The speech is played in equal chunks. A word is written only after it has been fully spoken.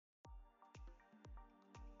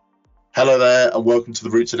Hello there, and welcome to the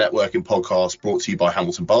Route to Networking podcast brought to you by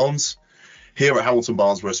Hamilton Barnes. Here at Hamilton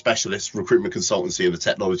Barnes, we're a specialist recruitment consultancy in the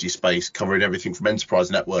technology space, covering everything from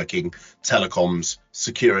enterprise networking, telecoms,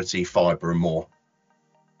 security, fibre, and more.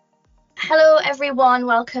 Hello, everyone.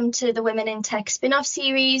 Welcome to the Women in Tech spin-off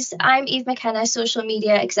series. I'm Eve McKenna, social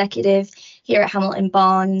media executive here at Hamilton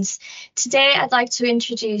Barnes. Today, I'd like to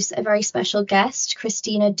introduce a very special guest,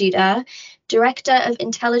 Cristina Duta, Director of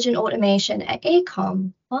Intelligent Automation at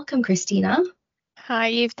AECOM. Welcome, Cristina. Hi,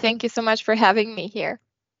 Eve. Thank you so much for having me here.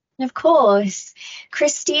 Of course.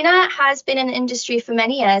 Cristina has been in the industry for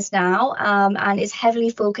many years now and is heavily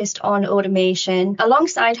focused on automation.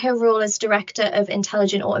 Alongside her role as Director of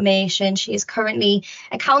Intelligent Automation, she is currently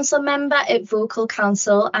a council member at Vocal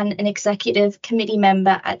Council and an executive committee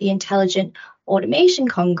member at the Intelligent Automation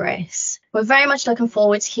Congress. We're very much looking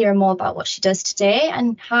forward to hearing more about what she does today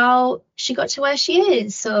and how she got to where she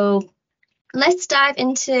is. So let's dive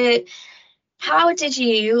into how did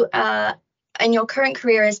you in your current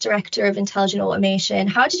career as Director of Intelligent Automation,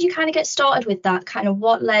 how did you kind of get started with that? Kind of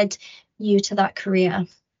what led you to that career?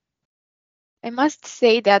 I must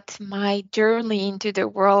say that my journey into the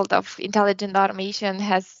world of intelligent automation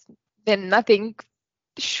has been nothing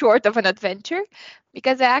short of an adventure,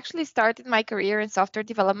 because I actually started my career in software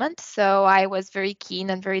development. So I was very keen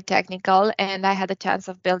and very technical, and I had a chance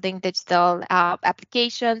of building digital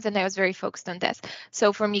applications, and I was very focused on this.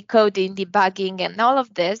 So for me, coding, debugging, and all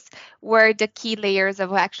of this were the key layers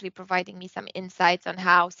of actually providing me some insights on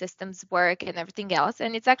how systems work and everything else.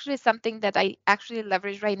 And it's actually something that I actually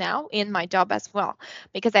leverage right now in my job as well,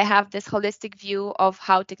 because I have this holistic view of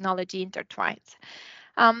how technology intertwines.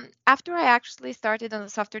 After I actually started on the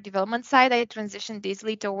software development side, I transitioned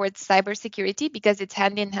easily towards cybersecurity because it's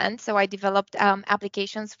hand in hand. So I developed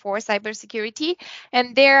applications for cybersecurity.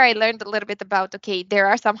 And there I learned a little bit about, okay, there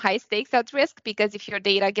are some high stakes at risk, because if your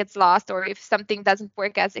data gets lost or if something doesn't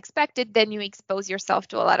work as expected, then you expose yourself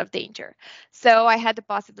to a lot of danger. So I had the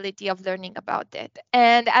possibility of learning about it.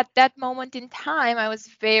 And at that moment in time, I was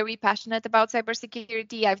very passionate about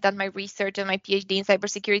cybersecurity. I've done my research and my PhD in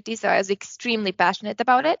cybersecurity, so I was extremely passionate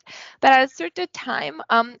about it. But at a certain time,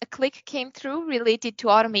 a click came through related to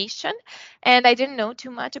automation, and I didn't know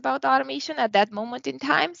too much about automation at that moment in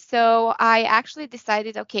time. So I actually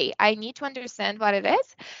decided, okay, I need to understand what it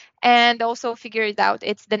is and also figure it out.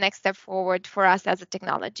 It's the next step forward for us as a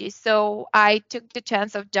technology. So I took the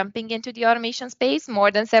chance of jumping into the automation space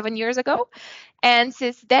more than 7 years ago. And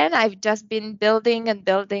since then, I've just been building and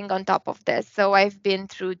building on top of this. So I've been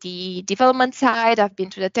through the development side, I've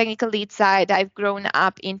been through the technical lead side, I've grown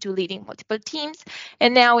up into leading multiple teams,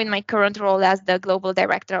 and now in my current role as the Global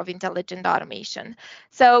Director of Intelligent Automation.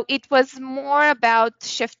 So it was more about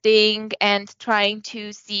shifting and trying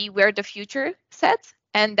to see where the future sets,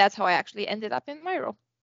 and that's how I actually ended up in my role.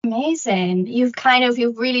 Amazing. You've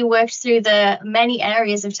really worked through the many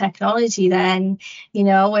areas of technology then,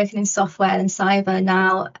 working in software and cyber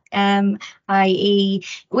now, i.e.,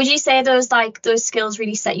 would you say those skills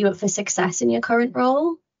really set you up for success in your current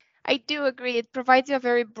role? I do agree. It provides you a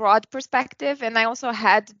very broad perspective. And I also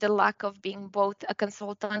had the luck of being both a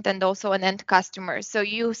consultant and also an end customer. So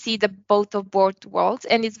you see the both of both worlds.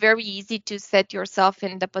 And it's very easy to set yourself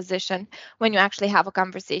in the position when you actually have a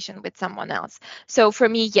conversation with someone else. So for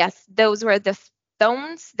me, yes, those were the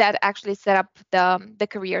stones that actually set up the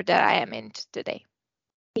career that I am in today.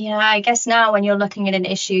 Yeah, I guess now when you're looking at an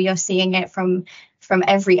issue, you're seeing it from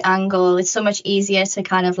every angle. It's so much easier to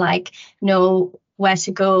kind of know where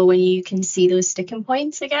to go when you can see those sticking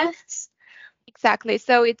points, I guess. Exactly.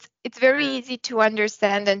 So it's very easy to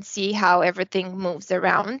understand and see how everything moves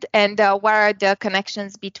around and what are the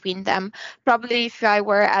connections between them. Probably if I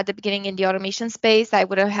were at the beginning in the automation space, I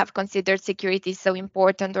wouldn't have considered security so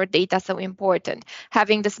important or data so important.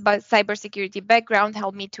 Having this cybersecurity background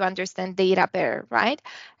helped me to understand data better, right?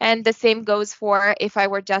 And the same goes for if I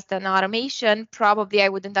were just an automation, probably I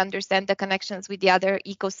wouldn't understand the connections with the other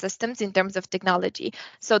ecosystems in terms of technology.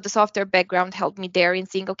 So the software background helped me there in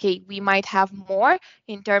seeing, okay, we might have more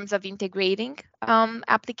in terms of integrating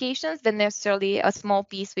applications than necessarily a small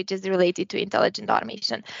piece which is related to intelligent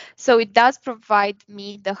automation. So it does provide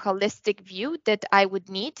me the holistic view that I would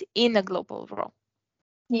need in a global role.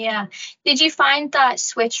 Yeah. Did you find that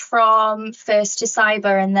switch from first to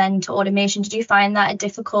cyber and then to automation, did you find that a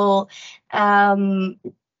difficult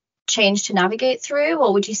change to navigate through,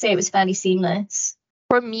 or would you say it was fairly seamless?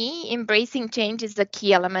 For me, embracing change is the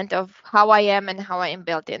key element of how I am and how I am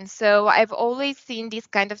built in. So I've always seen these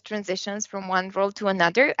kind of transitions from one role to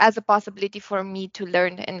another as a possibility for me to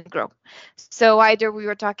learn and grow. So either we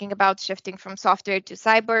were talking about shifting from software to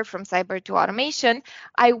cyber, from cyber to automation,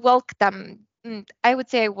 I welcome I would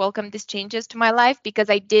say I welcome these changes to my life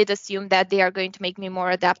because I did assume that they are going to make me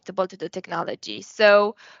more adaptable to the technology.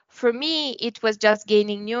 So for me, it was just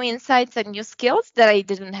gaining new insights and new skills that I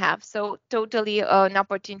didn't have. So totally an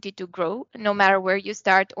opportunity to grow no matter where you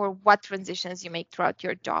start or what transitions you make throughout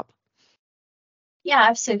your job. Yeah,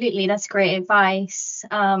 absolutely. That's great advice.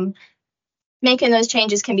 Making those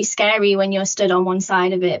changes can be scary when you're stood on one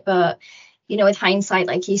side of it, but with hindsight,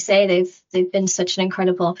 like you say, they've been such an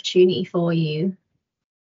incredible opportunity for you.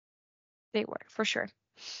 They were, for sure.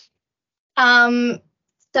 So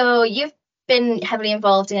you've been heavily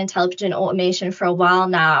involved in intelligent automation for a while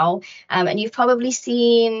now, and you've probably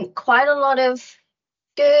seen quite a lot of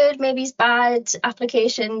good, maybe bad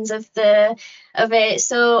applications of it.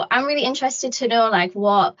 So I'm really interested to know, like,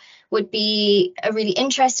 what would be a really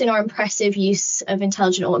interesting or impressive use of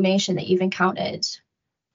intelligent automation that you've encountered.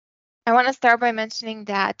 I want to start by mentioning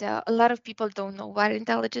that a lot of people don't know what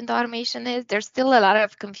intelligent automation is. There's still a lot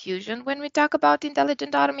of confusion when we talk about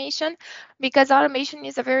intelligent automation because automation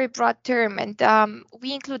is a very broad term and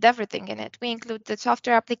we include everything in it. We include the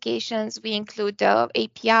software applications, we include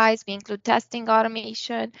APIs, we include testing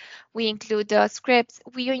automation, we include scripts,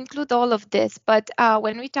 we include all of this. But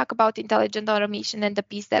when we talk about intelligent automation and the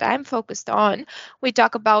piece that I'm focused on, we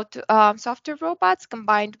talk about software robots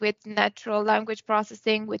combined with natural language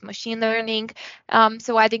processing, with machine learning.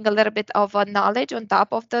 So adding a little bit of knowledge on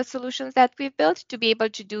top of the solutions that we've built to be able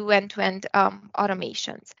to do end-to-end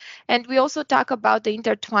automations. And we also talk about the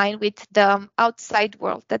intertwine with the outside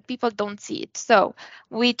world that people don't see it. So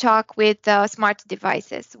we talk with smart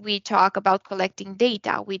devices. We talk about collecting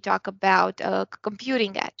data. We talk about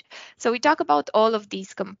computing edge. So we talk about all of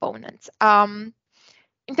these components.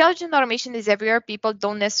 Intelligent automation is everywhere. People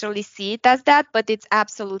don't necessarily see it as that, but it's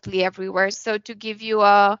absolutely everywhere. So to give you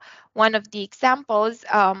one of the examples,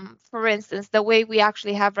 for instance, the way we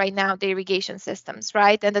actually have right now the irrigation systems,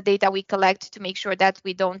 right? And the data we collect to make sure that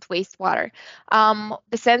we don't waste water. The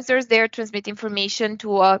sensors there transmit information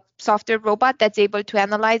to a software robot that's able to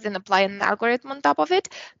analyze and apply an algorithm on top of it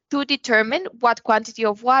to determine what quantity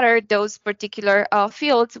of water those particular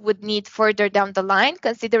fields would need further down the line,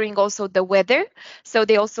 considering also the weather. So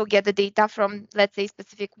they also get the data from, let's say,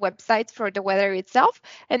 specific websites for the weather itself,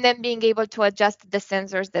 and then being able to adjust the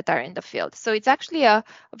sensors that are in the field. So it's actually a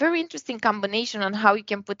very interesting combination on how you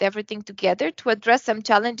can put everything together to address some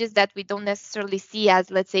challenges that we don't necessarily see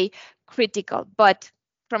as, let's say, critical, but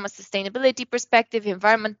from a sustainability perspective,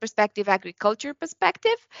 environment perspective, agriculture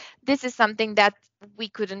perspective, this is something that we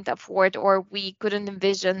couldn't afford or we couldn't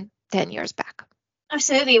envision 10 years back.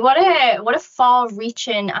 Absolutely. What a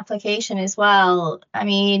far-reaching application as well. I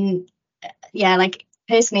mean, yeah, like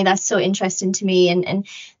personally, that's so interesting to me, and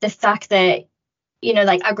the fact that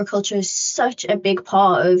like agriculture is such a big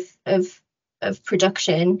part of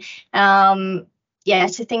production. Yeah,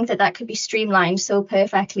 to think that could be streamlined so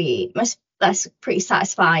perfectly that's pretty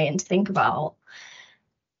satisfying to think about.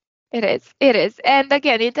 It is. And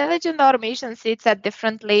again, intelligent automation sits at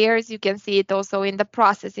different layers. You can see it also in the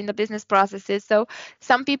process, in the business processes. So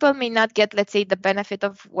some people may not get, let's say, the benefit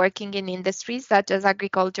of working in industries such as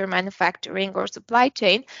agriculture, manufacturing, or supply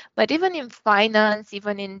chain, but even in finance,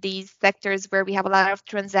 even in these sectors where we have a lot of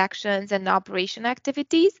transactions and operation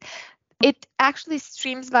activities, it actually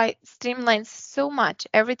streamlines so much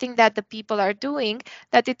everything that the people are doing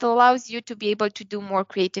that it allows you to be able to do more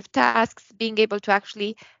creative tasks, being able to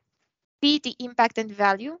actually see the impact and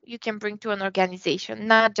value you can bring to an organization,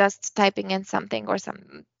 not just typing in something or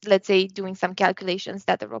let's say, doing some calculations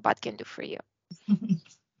that the robot can do for you.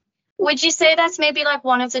 Would you say that's maybe like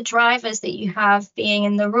one of the drivers that you have being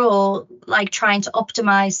in the role, like trying to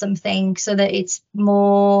optimize something so that it's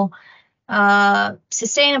more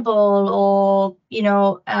sustainable or,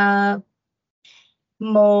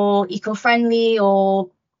 more eco-friendly,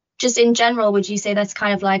 or just in general, would you say that's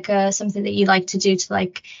kind of like something that you like to do to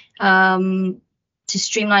like to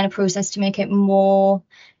streamline a process to make it more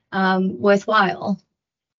worthwhile?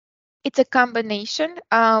 It's a combination.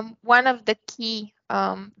 One of the key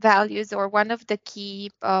values or one of the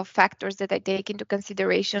key factors that I take into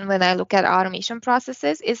consideration when I look at automation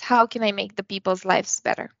processes is how can I make the people's lives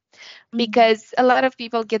better? Because a lot of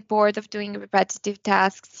people get bored of doing repetitive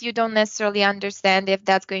tasks. You don't necessarily understand if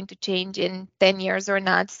that's going to change in 10 years or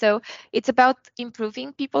not. So it's about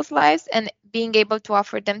improving people's lives and being able to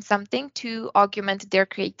offer them something to augment their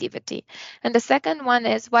creativity. And the second one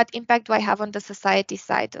is, what impact do I have on the society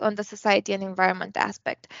side, on the society and environment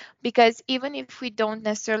aspect? Because even if we don't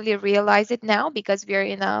necessarily realize it now, because we are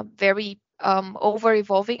in a very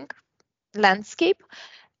over-evolving landscape,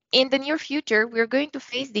 in the near future, we're going to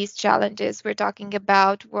face these challenges. We're talking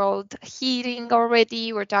about world heating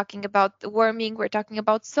already. We're talking about warming. We're talking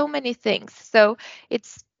about so many things. So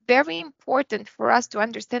it's very important for us to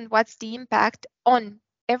understand what's the impact on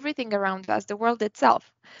everything around us, the world itself.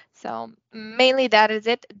 So mainly that is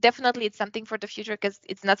it. Definitely it's something for the future because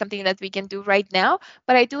it's not something that we can do right now,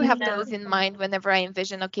 but I do have those in mind whenever I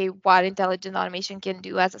envision, okay, what intelligent automation can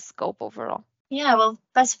do as a scope overall. Yeah, well,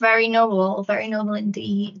 that's very noble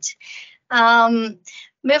indeed.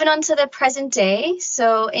 Moving on to the present day.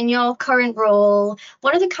 So in your current role,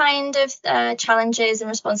 what are the kind of challenges and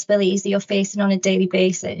responsibilities that you're facing on a daily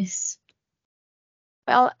basis?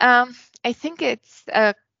 Well, I think it's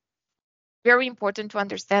very important to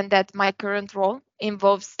understand that my current role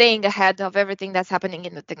involves staying ahead of everything that's happening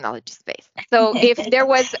in the technology space. So if there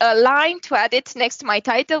was a line to add it next to my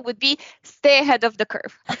title would be stay ahead of the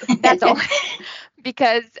curve. That's all.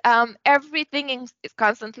 Because everything is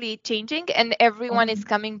constantly changing and everyone is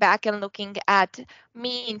coming back and looking at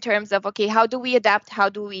me in terms of, okay, how do we adapt? How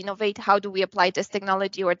do we innovate? How do we apply this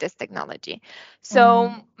technology or this technology?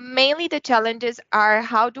 So mainly the challenges are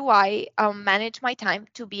how do I manage my time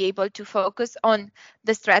to be able to focus on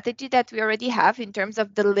the strategy that we already have in terms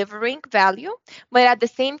of delivering value, but at the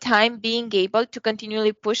same time being able to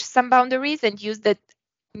continually push some boundaries and use the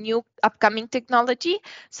new upcoming technology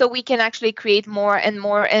so we can actually create more and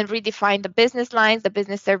more and redefine the business lines, the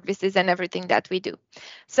business services, and everything that we do.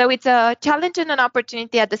 So it's a challenge and an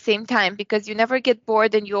opportunity at the same time because you never get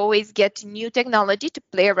bored and you always get new technology to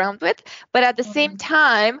play around with. But at the same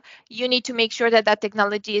time, you need to make sure that that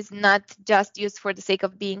technology is not just used for the sake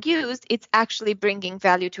of being used. It's actually bringing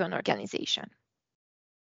value to an organization.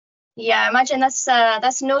 Yeah, imagine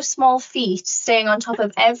that's no small feat, staying on top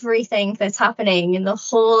of everything that's happening in the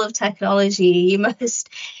whole of technology. You must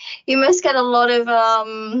get a lot of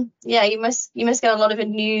you must get a lot of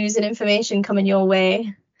news and information coming your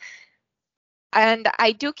way. And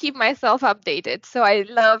I do keep myself updated. So I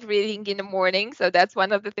love reading in the morning. So that's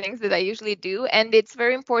one of the things that I usually do. And it's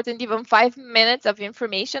very important, even 5 minutes of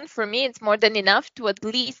information. For me, it's more than enough to at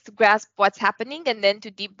least grasp what's happening and then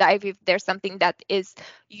to deep dive if there's something that is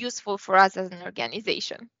useful for us as an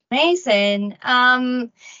organization. Amazing.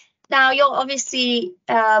 Now, you're obviously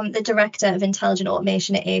the Director of Intelligent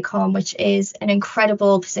Automation at AECOM, which is an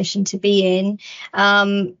incredible position to be in.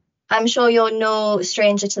 I'm sure you're no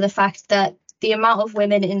stranger to the fact that the amount of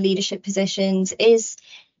women in leadership positions is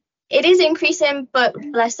increasing, but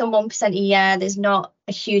less than 1% a year. There's not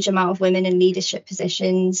a huge amount of women in leadership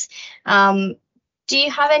positions. Do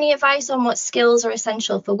you have any advice on what skills are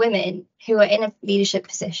essential for women who are in a leadership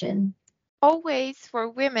position? Always for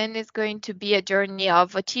women is going to be a journey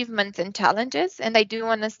of achievements and challenges. And I do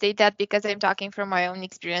want to state that because I'm talking from my own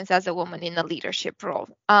experience as a woman in a leadership role.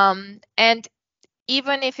 And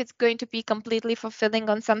even if it's going to be completely fulfilling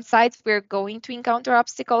on some sides, we're going to encounter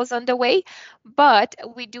obstacles on the way, but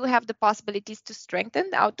we do have the possibilities to strengthen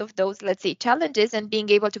out of those, let's say, challenges and being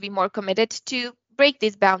able to be more committed to break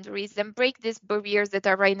these boundaries and break these barriers that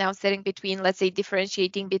are right now sitting between, let's say,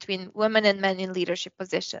 differentiating between women and men in leadership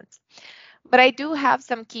positions. But I do have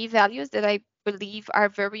some key values that I believe are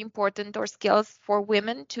very important or skills for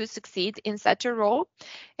women to succeed in such a role.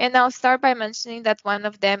 And I'll start by mentioning that one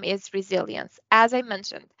of them is resilience. As I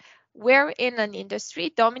mentioned, we're in an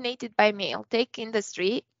industry dominated by male. Tech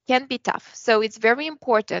industry can be tough. So it's very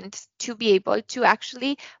important to be able to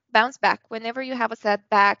actually bounce back whenever you have a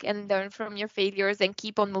setback and learn from your failures and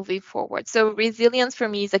keep on moving forward. So resilience for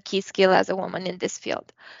me is a key skill as a woman in this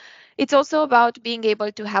field. It's also about being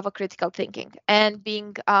able to have a critical thinking and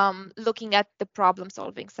being looking at the problem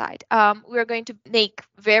solving side. We're going to make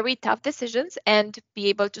very tough decisions and be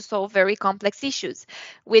able to solve very complex issues.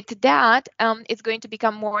 With that, it's going to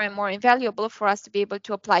become more and more invaluable for us to be able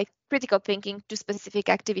to apply critical thinking to specific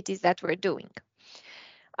activities that we're doing.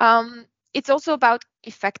 It's also about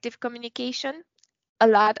effective communication. A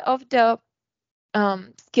lot of the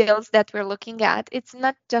skills that we're looking at, it's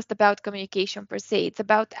not just about communication per se, it's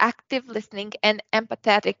about active listening and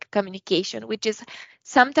empathetic communication, which is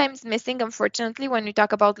sometimes missing, unfortunately, when we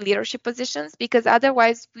talk about leadership positions, because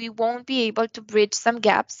otherwise we won't be able to bridge some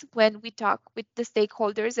gaps when we talk with the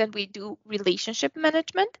stakeholders and we do relationship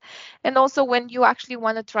management. And also when you actually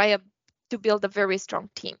want to try to build a very strong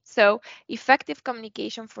team. So effective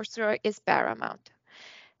communication for sure is paramount.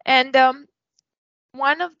 And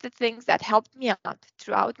one of the things that helped me out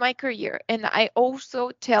throughout my career, and I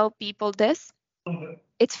also tell people this,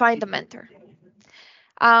 it's find a mentor.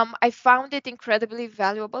 I found it incredibly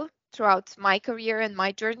valuable throughout my career and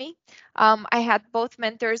my journey. I had both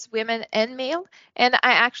mentors, women and male, and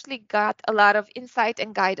I actually got a lot of insight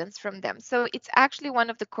and guidance from them. So it's actually one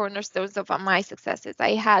of the cornerstones of my successes.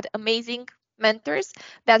 I had amazing mentors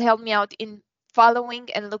that helped me out in following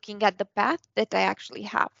and looking at the path that I actually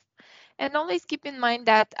have. And always keep in mind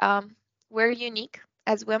that we're unique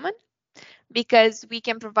as women because we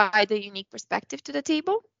can provide a unique perspective to the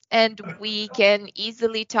table, and we can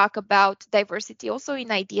easily talk about diversity also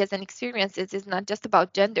in ideas and experiences. It's not just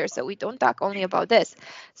about gender, so we don't talk only about this.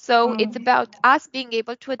 So it's about us being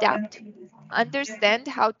able to adapt, understand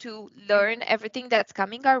how to learn everything that's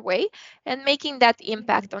coming our way, and making that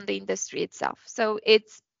impact on the industry itself. So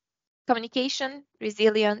it's communication,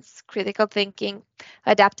 resilience, critical thinking,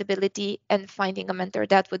 adaptability, and finding a mentor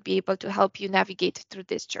that would be able to help you navigate through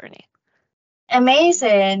this journey.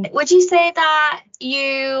 Amazing. Would you say that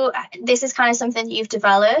this is kind of something that you've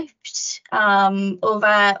developed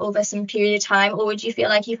over some period of time, or would you feel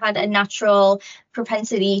like you've had a natural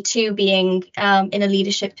propensity to being in a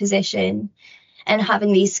leadership position and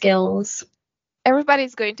having these skills?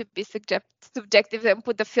 Everybody's going to be subjective and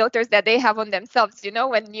put the filters that they have on themselves,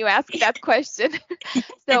 when you ask that question.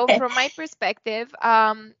 So from my perspective,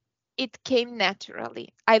 it came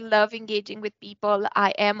naturally. I love engaging with people.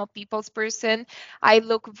 I am a people's person. I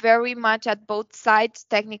look very much at both sides,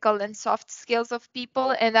 technical and soft skills of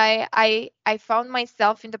people. And I found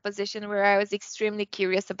myself in the position where I was extremely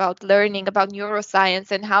curious about learning about neuroscience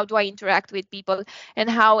and how do I interact with people and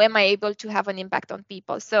how am I able to have an impact on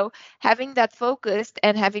people. So having that focused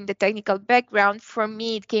and having the technical background, for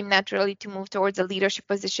me, it came naturally to move towards a leadership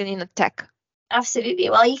position in a tech. Absolutely.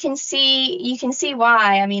 Well, you can see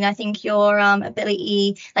why. I mean, I think your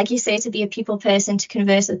ability, like you say, to be a people person, to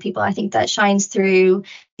converse with people, I think that shines through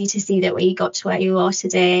to see that you got to where you are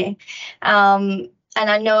today. And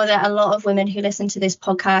I know that a lot of women who listen to this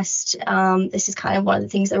podcast, this is kind of one of the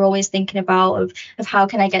things they're always thinking about of how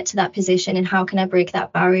can I get to that position and how can I break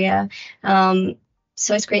that barrier. So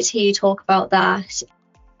it's great to hear you talk about that.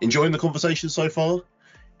 Enjoying the conversation so far?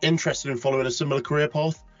 Interested in following a similar career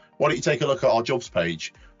path? Why don't you take a look at our jobs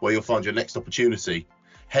page where you'll find your next opportunity.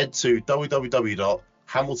 Head to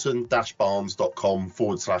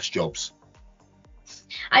www.hamilton-barnes.com/jobs.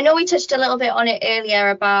 I know we touched a little bit on it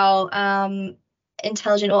earlier about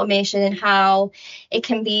intelligent automation and how it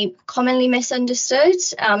can be commonly misunderstood.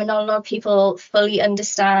 And not a lot of people fully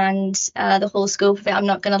understand the whole scope of it. I'm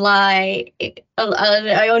not going to lie.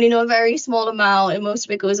 I only know a very small amount and most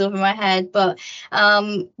of it goes over my head. But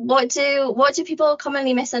what do people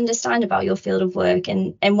commonly misunderstand about your field of work,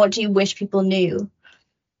 and what do you wish people knew?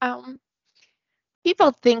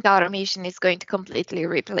 People think automation is going to completely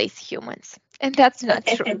replace humans, and that's not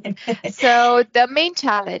true. So the main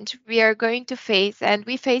challenge we are going to face, and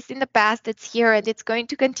we faced in the past, it's here and it's going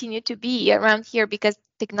to continue to be around here because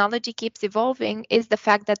technology keeps evolving, is the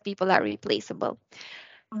fact that people are replaceable.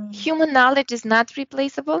 Human knowledge is not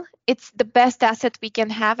replaceable. It's the best asset we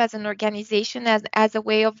can have as an organization, as a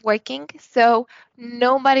way of working. So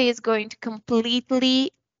nobody is going to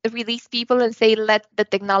completely release people and say, let the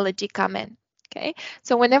technology come in. Okay.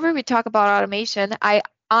 So whenever we talk about automation, I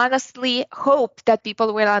honestly hope that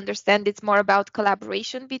people will understand it's more about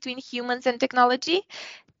collaboration between humans and technology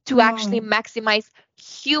to actually maximize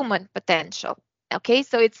human potential. Okay.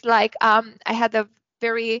 So it's like I had a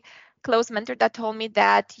very close mentor that told me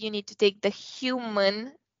that you need to take the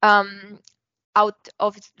human out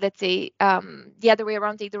of, let's say, the other way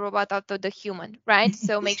around, take the robot out of the human, right?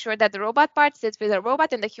 So make sure that the robot part sits with a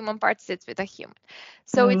robot and the human part sits with a human.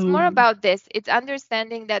 So it's more about this. It's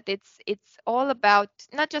understanding that it's all about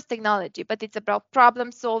not just technology, but it's about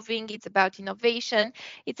problem solving. It's about innovation.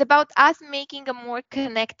 It's about us making a more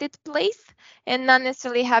connected place and not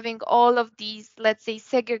necessarily having all of these, let's say,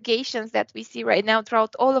 segregations that we see right now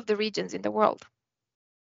throughout all of the regions in the world.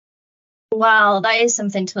 Wow, that is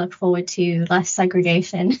something to look forward to, less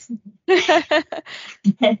segregation.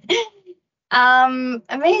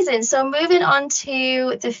 Amazing. So moving on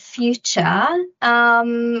to the future,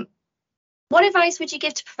 what advice would you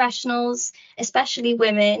give to professionals, especially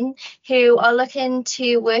women, who are looking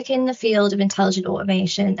to work in the field of intelligent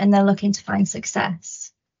automation and they're looking to find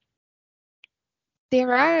success?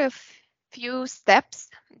 There are a few steps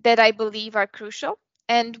that I believe are crucial,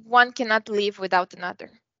 and one cannot live without another.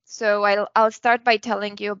 So I'll start by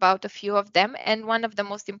telling you about a few of them. And one of the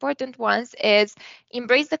most important ones is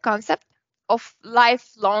embrace the concept of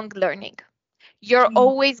lifelong learning. You're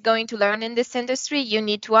always going to learn in this industry. You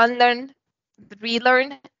need to unlearn,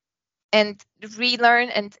 relearn, and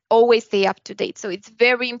always stay up to date. So it's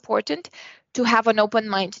very important to have an open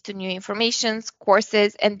mind to new informations,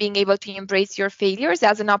 courses, and being able to embrace your failures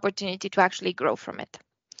as an opportunity to actually grow from it.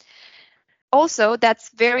 Also, that's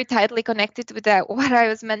very tightly connected with what I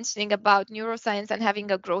was mentioning about neuroscience and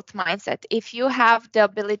having a growth mindset. If you have the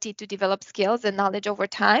ability to develop skills and knowledge over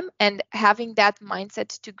time and having that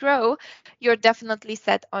mindset to grow, you're definitely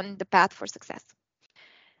set on the path for success.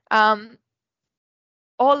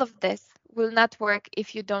 All of this will not work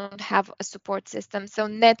if you don't have a support system. So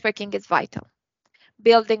networking is vital.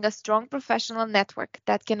 Building a strong professional network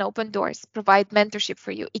that can open doors, provide mentorship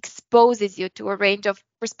for you, exposes you to a range of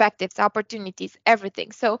perspectives, opportunities,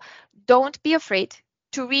 everything. So don't be afraid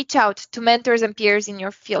to reach out to mentors and peers in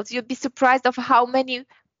your fields. You'd be surprised of how many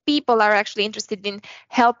people are actually interested in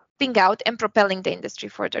helping out and propelling the industry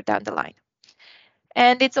further down the line.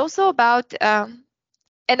 And it's also about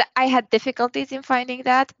and I had difficulties in finding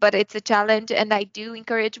that, but it's a challenge, and I do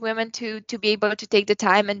encourage women to be able to take the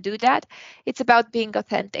time and do that. It's about being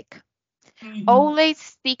authentic. Mm-hmm.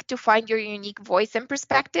 Always seek to find your unique voice and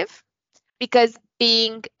perspective, because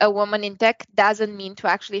being a woman in tech doesn't mean to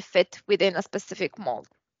actually fit within a specific mold.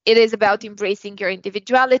 It is about embracing your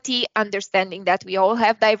individuality, understanding that we all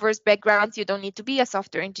have diverse backgrounds. You don't need to be a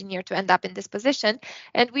software engineer to end up in this position.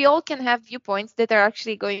 And we all can have viewpoints that are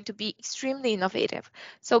actually going to be extremely innovative.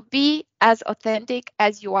 So be as authentic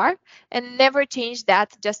as you are and never change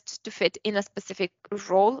that just to fit in a specific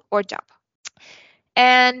role or job.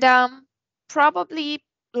 And probably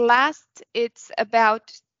last, it's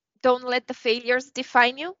about don't let the failures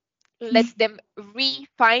define you. Let them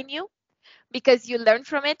refine you, because you learn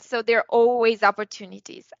from it. So there are always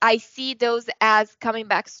opportunities. I see those as coming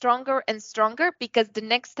back stronger and stronger, because the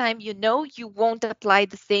next time you won't apply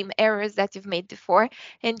the same errors that you've made before,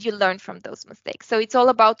 and you learn from those mistakes. So it's all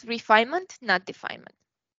about refinement, not definement.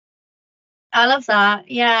 I love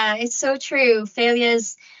that. Yeah, it's so true.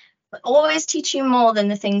 Failures always teach you more than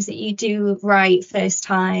the things that you do right first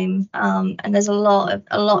time. And there's a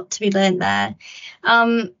lot to be learned there.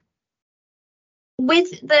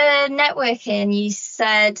 With the networking, you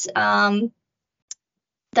said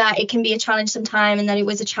that it can be a challenge sometimes, and that it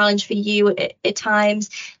was a challenge for you at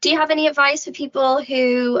times. Do you have any advice for people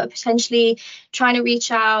who are potentially trying to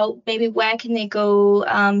reach out? Maybe where can they go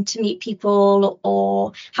to meet people,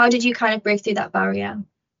 or how did you kind of break through that barrier?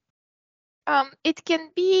 It can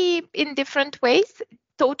be in different ways.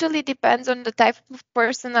 Totally depends on the type of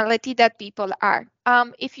personality that people are.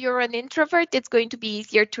 If you're an introvert, it's going to be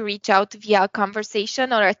easier to reach out via a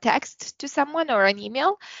conversation or a text to someone or an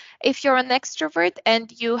email. If you're an extrovert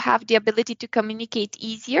and you have the ability to communicate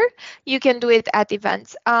easier, you can do it at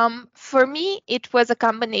events. For me, it was a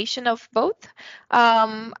combination of both.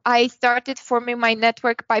 I started forming my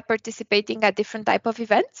network by participating at different type of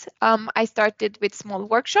events. I started with small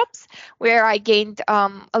workshops where I gained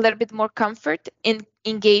a little bit more comfort in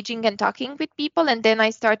engaging and talking with people. And then I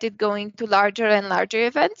started going to larger and larger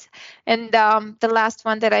events. And the last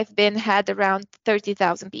one that I've been had around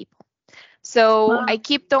 30,000 people. So wow. I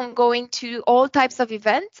kept on going to all types of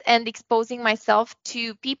events and exposing myself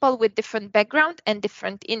to people with different background and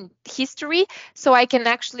different in history, so I can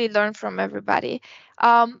actually learn from everybody.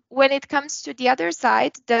 When it comes to the other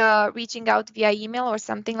side, the reaching out via email or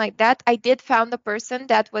something like that, I did found a person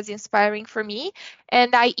that was inspiring for me,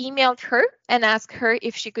 and I emailed her and asked her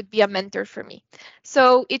if she could be a mentor for me.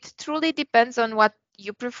 So it truly depends on what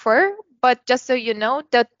you prefer, but just so you know,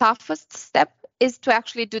 the toughest step is to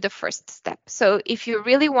actually do the first step. So if you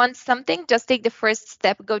really want something, just take the first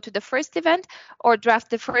step, go to the first event or draft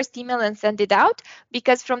the first email and send it out,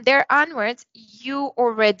 because from there onwards, you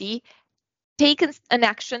already taken an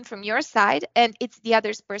action from your side, and it's the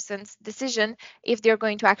other person's decision if they're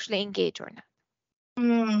going to actually engage or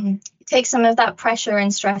not. Take some of that pressure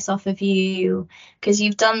and stress off of you, because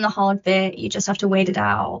you've done the hard bit. You just have to wait it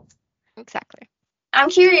out. Exactly. I'm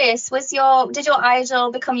curious, did your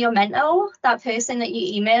idol become your mentor, that person that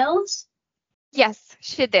you emailed? Yes,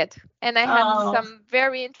 she did. And I had some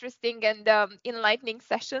very interesting and enlightening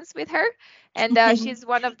sessions with her. And she's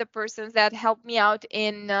one of the persons that helped me out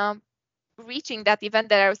in reaching that event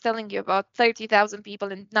that I was telling you about, 30,000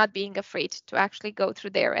 people, and not being afraid to actually go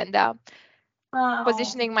through there, and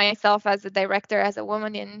positioning myself as a director, as a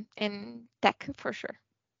woman in tech, for sure.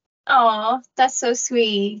 Oh, that's so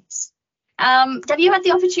sweet. Have you had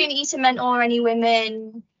the opportunity to mentor any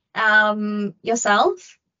women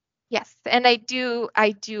yourself? Yes, and I do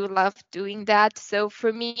love doing that. So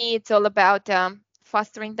for me, it's all about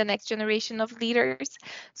fostering the next generation of leaders.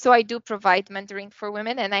 So I do provide mentoring for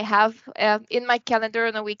women, and I have in my calendar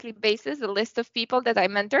on a weekly basis a list of people that I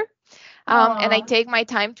mentor. And I take my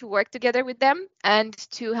time to work together with them and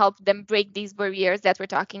to help them break these barriers that we're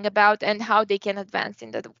talking about and how they can advance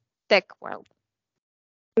in the tech world.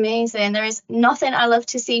 Amazing. There is nothing I love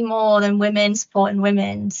to see more than women supporting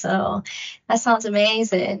women. So that sounds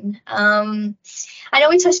amazing. I know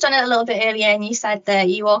we touched on it a little bit earlier, and you said that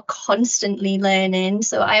you are constantly learning.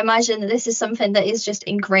 So I imagine that this is something that is just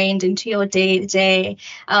ingrained into your day to day.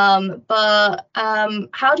 But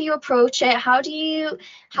how do you approach it? How do you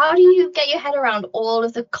get your head around all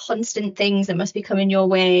of the constant things that must be coming your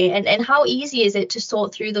way? And how easy is it to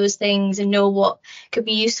sort through those things and know what could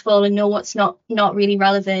be useful and know what's not really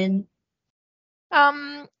relevant?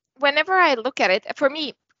 Whenever I look at it, for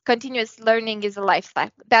me, continuous learning is a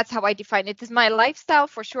lifestyle. That's how I define it. It's my lifestyle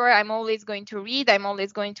for sure. I'm always going to read, I'm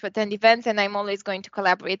always going to attend events, and I'm always going to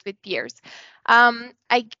collaborate with peers.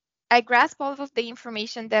 I grasp all of the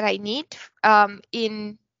information that I need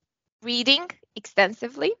in reading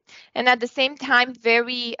extensively, and at the same time,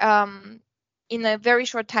 very in a very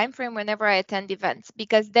short time frame whenever I attend events,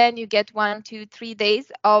 because then you get 1, 2, 3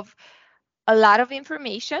 days of a lot of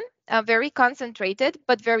information, very concentrated,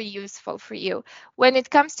 but very useful for you. When it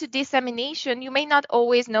comes to dissemination, you may not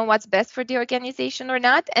always know what's best for the organization or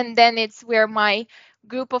not. And then it's where my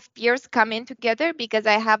group of peers come in together, because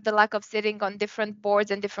I have the luck of sitting on different boards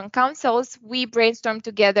and different councils. We brainstorm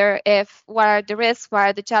together what are the risks, what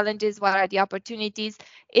are the challenges, what are the opportunities,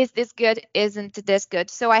 is this good, isn't this good?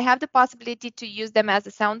 So I have the possibility to use them as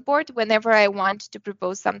a soundboard whenever I want to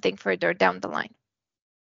propose something further down the line.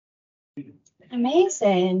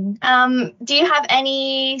 Amazing. Do you have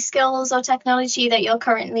any skills or technology that you're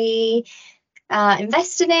currently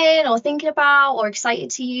investing in or thinking about or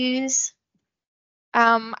excited to use?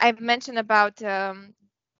 I've mentioned about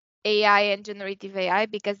AI and generative AI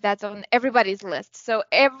because that's on everybody's list. So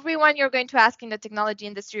everyone you're going to ask in the technology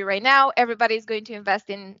industry right now, everybody's going to invest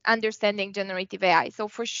in understanding generative AI. So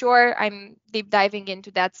for sure, I'm deep diving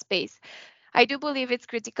into that space. I do believe it's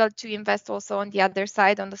critical to invest also on the other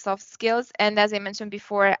side, on the soft skills. And as I mentioned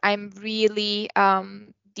before, I'm really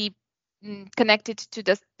deep connected to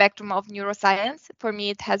the spectrum of neuroscience. For me,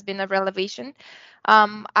 it has been a revelation.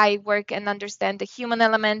 I work and understand the human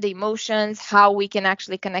element, the emotions, how we can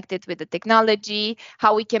actually connect it with the technology,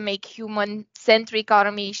 how we can make human-centric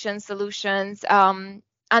automation solutions,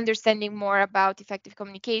 understanding more about effective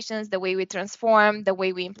communications, the way we transform, the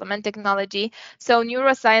way we implement technology. So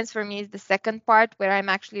neuroscience for me is the second part where I'm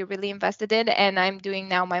actually really invested in, and I'm doing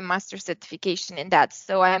now my master's certification in that.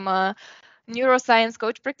 So I'm a neuroscience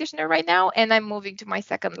coach practitioner right now, and I'm moving to my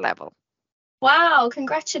second level. Wow,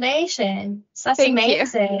 congratulations. That's Thank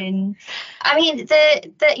amazing. I mean,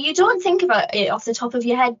 the you don't think about it off the top of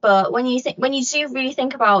your head, but when you do really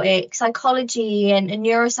think about it, psychology and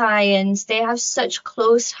neuroscience, they have such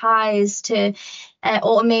close ties to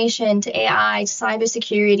automation, to AI, to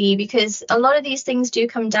cybersecurity, because a lot of these things do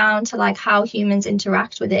come down to like how humans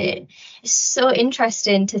interact with it. It's so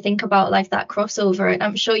interesting to think about like that crossover, and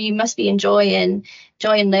I'm sure you must be enjoying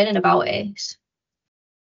learning about it.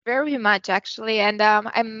 Very much, actually. And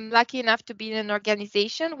I'm lucky enough to be in an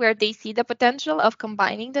organization where they see the potential of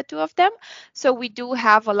combining the two of them. So we do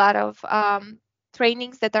have a lot of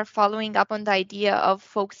trainings that are following up on the idea of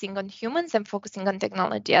focusing on humans and focusing on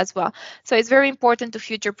technology as well. So it's very important to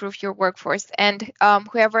future-proof your workforce. And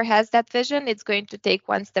whoever has that vision, it's going to take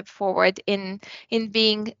one step forward in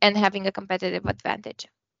being and having a competitive advantage.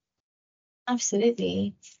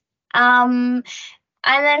 Absolutely.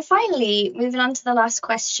 And then finally, moving on to the last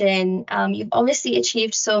question, you've obviously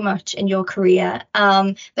achieved so much in your career,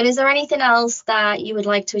 but is there anything else that you would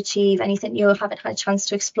like to achieve, anything you haven't had a chance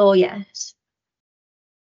to explore yet?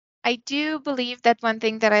 I do believe that one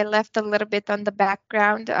thing that I left a little bit on the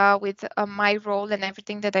background with my role and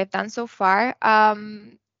everything that I've done so far.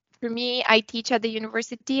 For me, I teach at the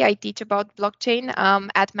university. I teach about blockchain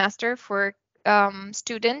at master for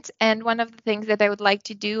students. And one of the things that I would like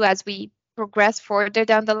to do as we progress further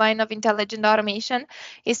down the line of intelligent automation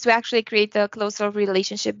is to actually create a closer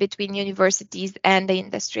relationship between universities and the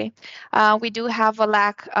industry. We do have a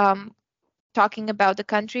lack talking about the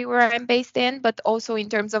country where I'm based in, but also in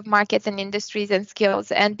terms of markets and industries and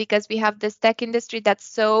skills. And because we have this tech industry that's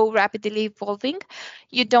so rapidly evolving,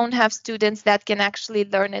 you don't have students that can actually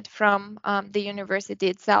learn it from the university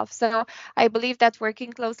itself. So I believe that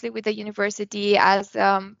working closely with the university as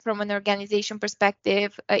from an organization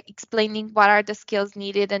perspective, explaining what are the skills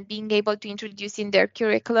needed and being able to introduce in their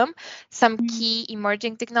curriculum some key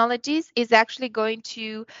emerging technologies is actually going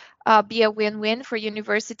to be a win-win for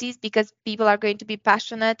universities because people are going to be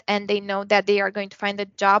passionate and they know that they are going to find a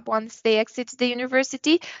job once they exit the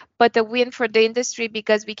university, but a win for the industry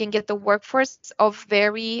because we can get the workforce of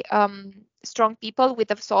very strong people with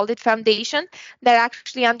a solid foundation that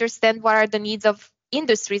actually understand what are the needs of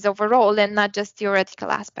industries overall and not just theoretical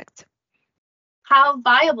aspects. How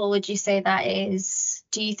viable would you say that is?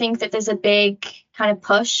 Do you think that there's a big kind of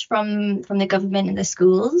push from the government and the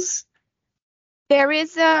schools? There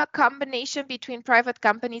is a combination between private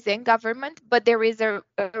companies and government, but there is a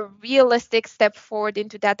realistic step forward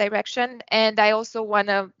into that direction. And I also want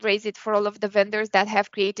to raise it for all of the vendors that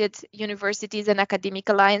have created universities and academic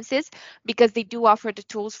alliances, because they do offer the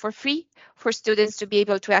tools for free for students to be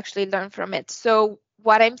able to actually learn from it. So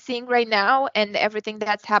what I'm seeing right now and everything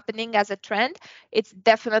that's happening as a trend, it's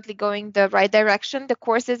definitely going the right direction. The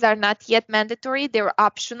courses are not yet mandatory. They're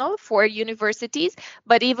optional for universities,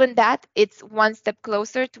 but even that, it's one step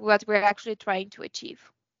closer to what we're actually trying to achieve.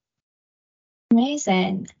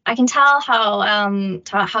 Amazing. I can tell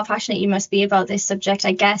how passionate you must be about this subject.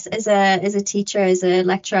 I guess as a teacher, as a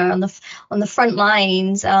lecturer on the front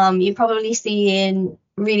lines, you're probably seeing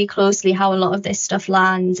really closely how a lot of this stuff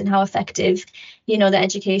lands and how effective, the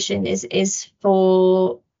education is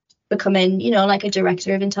for becoming, like a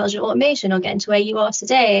director of intelligent automation or getting to where you are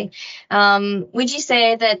today. Would you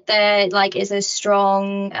say that there is a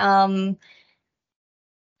strong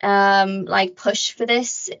push for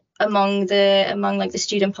this among the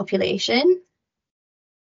student population?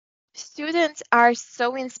 Students are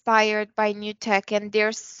so inspired by new tech and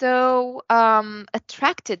they're so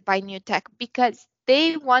attracted by new tech because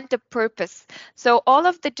they want a purpose. So all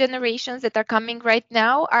of the generations that are coming right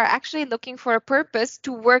now are actually looking for a purpose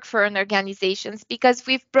to work for an organizations because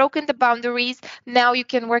we've broken the boundaries. Now you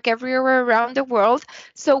can work everywhere around the world.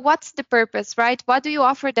 So what's the purpose, right? What do you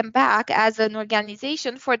offer them back as an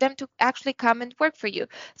organization for them to actually come and work for you?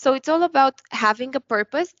 So it's all about having a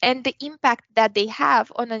purpose and the impact that they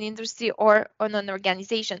have on an industry or on an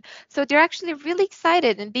organization. So they're actually really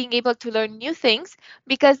excited and being able to learn new things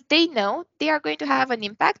because they know they are going to have an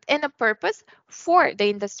impact and a purpose for the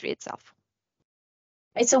industry itself.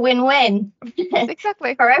 It's a win-win.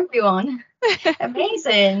 Exactly. For everyone.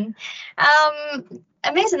 Amazing.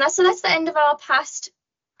 Amazing. That's the end of our past,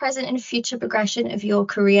 present, and future progression of your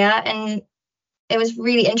career. And it was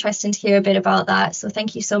really interesting to hear a bit about that. So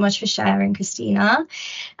thank you so much for sharing, Cristina.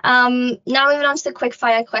 Now moving on to the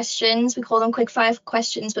quickfire questions. We call them quickfire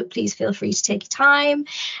questions, but please feel free to take your time.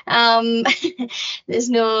 There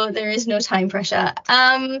is no time pressure.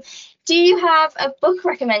 Do you have a book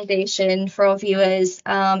recommendation for our viewers,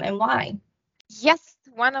 and why? Yes,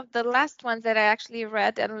 one of the last ones that I actually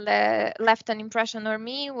read and left an impression on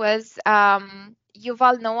me was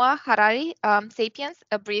Yuval Noah Harari, Sapiens,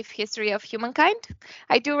 A Brief History of Humankind.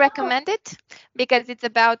 I do recommend it because it's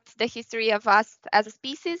about the history of us as a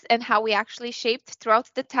species and how we actually shaped throughout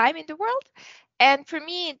the time in the world. And for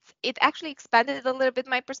me, it actually expanded a little bit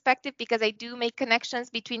my perspective because I do make connections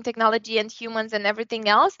between technology and humans and everything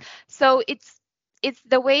else. So it's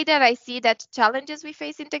the way that I see that challenges we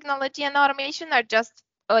face in technology and automation are just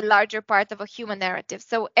a larger part of a human narrative.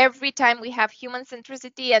 So every time we have human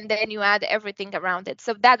centricity and then you add everything around it.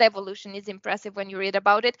 So that evolution is impressive when you read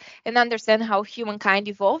about it and understand how humankind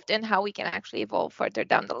evolved and how we can actually evolve further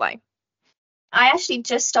down the line. I actually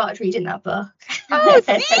just started reading that book. Oh,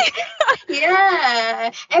 see?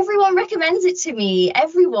 Yeah, everyone recommends it to me.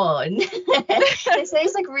 Everyone.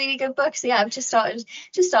 It's like really good book. So yeah, I've just started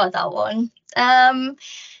that one.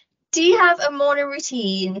 Do you have a morning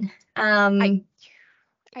routine?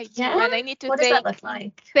 I do, Yeah? and I need to What does that look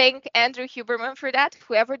like? thank Andrew Huberman for that.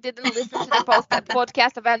 Whoever didn't listen to the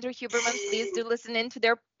podcast of Andrew Huberman, please do listen into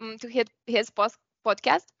his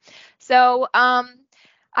podcast. So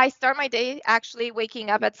I start my day actually waking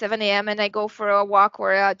up at 7 a.m. and I go for a walk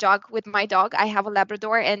or a jog with my dog. I have a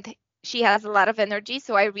Labrador and she has a lot of energy,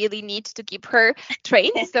 so I really need to keep her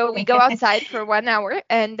trained. So we go outside for 1 hour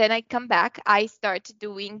and then I come back. I start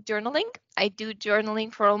doing journaling. I do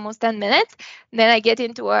journaling for almost 10 minutes. Then I get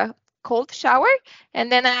into a cold shower and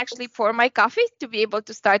then I actually pour my coffee to be able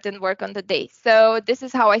to start and work on the day. So this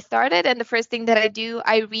is how I started. And the first thing that I do,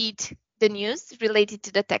 I read the news related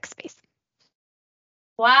to the tech space.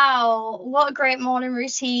 Wow, what a great morning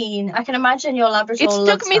routine. I can imagine your Labrador loves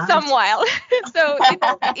It took me that. some while. So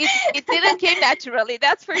it didn't come naturally,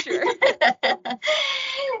 that's for sure.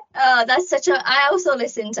 Oh, I also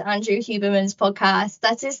listen to Andrew Huberman's podcast.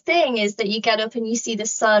 That's his thing, is that you get up and you see the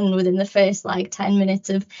sun within the first 10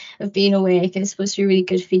 minutes of being awake, and it's supposed to be really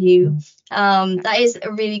good for you. That is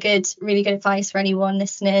a really good advice for anyone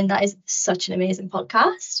listening. That is such an amazing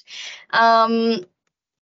podcast.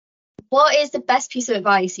 What is the best piece of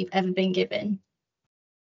advice you've ever been given?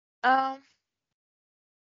 Um,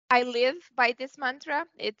 I live by this mantra.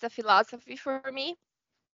 It's a philosophy for me.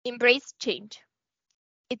 Embrace change.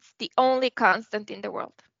 It's the only constant in the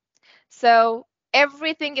world. So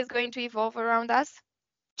everything is going to evolve around us.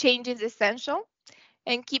 Change is essential.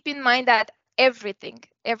 And keep in mind that everything,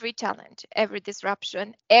 every challenge, every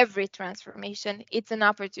disruption, every transformation, it's an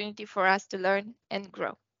opportunity for us to learn and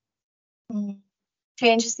grow.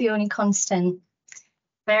 Change is the only constant.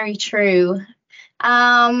 Very true.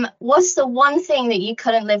 What's the one thing that you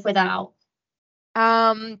couldn't live without?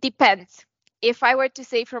 Depends. If I were to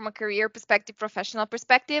say from a career perspective, professional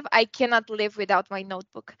perspective, I cannot live without my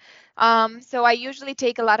notebook. So I usually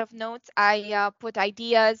take a lot of notes. I put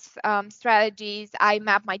ideas, strategies. I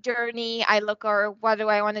map my journey. I look or what do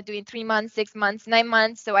I want to do in 3 months, 6 months, 9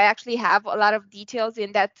 months. So I actually have a lot of details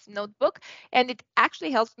in that notebook, and it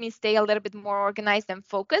actually helps me stay a little bit more organized and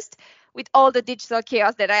focused with all the digital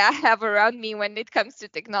chaos that I have around me when it comes to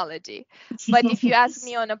technology. But if you ask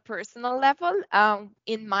me on a personal level,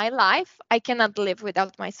 in my life, I cannot live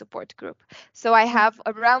without my support group. So I have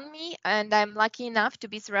around me, and I'm lucky enough to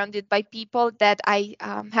be surrounded by people that I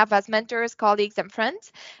have as mentors, colleagues, and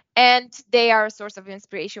friends. And they are a source of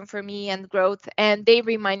inspiration for me and growth. And they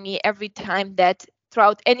remind me every time that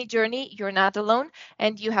throughout any journey, you're not alone,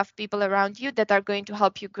 and you have people around you that are going to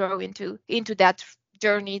help you grow into that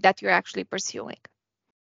journey that you're actually pursuing.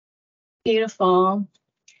 Beautiful.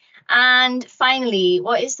 And finally,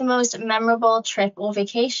 what is the most memorable trip or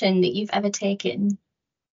vacation that you've ever taken?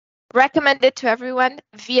 Recommend it to everyone.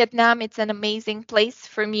 Vietnam, it's an amazing place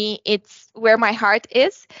for me. It's where my heart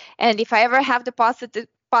is. And if I ever have the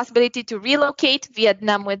possibility to relocate,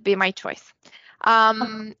 Vietnam would be my choice.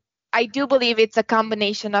 I do believe it's a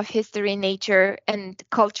combination of history, nature, and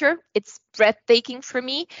culture. It's breathtaking for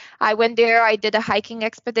me. I went there. I did a hiking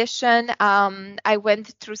expedition. I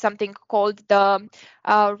went through something called the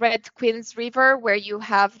Red Queen's River, where you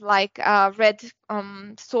have like red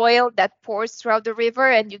soil that pours throughout the river,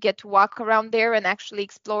 and you get to walk around there and actually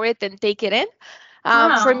explore it and take it in.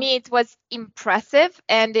 For me, it was impressive,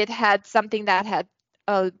 and it had something that had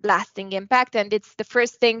a lasting impact. And it's the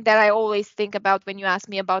first thing that I always think about when you ask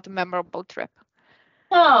me about a memorable trip.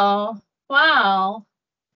 Oh, wow.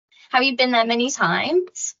 Have you been there many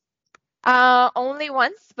times? Only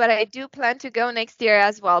once, but I do plan to go next year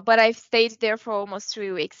as well. But I've stayed there for almost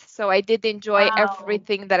 3 weeks, so I did enjoy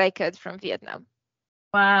everything that I could from Vietnam.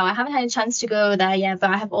 Wow, I haven't had a chance to go there yet, but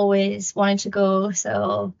I have always wanted to go,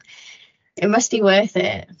 so it must be worth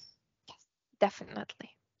it. Yes, definitely.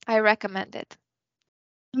 I recommend it.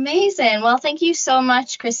 Amazing. Well, thank you so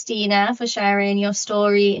much, Cristina, for sharing your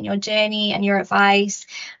story and your journey and your advice.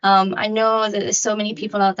 I know that there's so many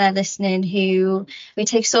people out there listening who we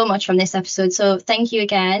take so much from this episode. So thank you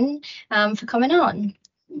again for coming on.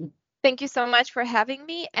 Thank you so much for having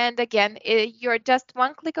me. And again, you're just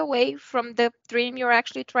one click away from the dream you're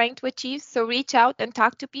actually trying to achieve. So reach out and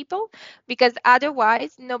talk to people, because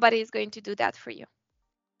otherwise nobody is going to do that for you.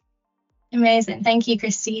 Amazing. Thank you,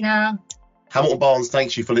 Cristina. Hamilton Barnes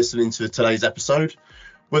thanks you for listening to today's episode.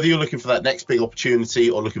 Whether you're looking for that next big opportunity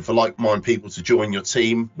or looking for like-minded people to join your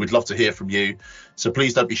team, we'd love to hear from you. So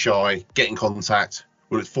please don't be shy, get in contact.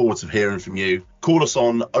 We look forward to hearing from you. Call us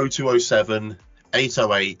on 0207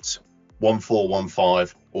 808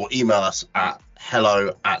 1415 or email us at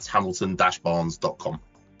hello@hamilton-barnes.com.